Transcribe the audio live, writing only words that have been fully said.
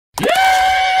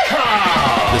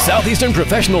Southeastern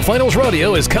Professional Finals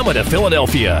Rodeo is coming to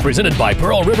Philadelphia. Presented by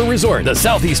Pearl River Resort, the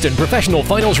Southeastern Professional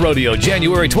Finals Rodeo,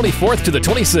 January 24th to the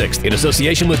 26th, in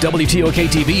association with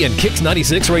WTOK-TV and Kicks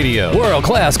 96 Radio.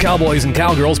 World-class cowboys and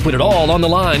cowgirls put it all on the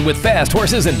line with fast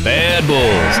horses and bad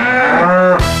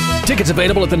bulls. Tickets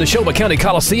available at the Neshoba County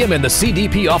Coliseum and the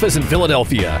CDP office in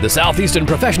Philadelphia. The Southeastern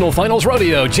Professional Finals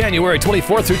Rodeo, January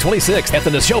 24th through 26th at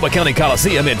the Neshoba County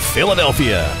Coliseum in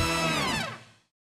Philadelphia.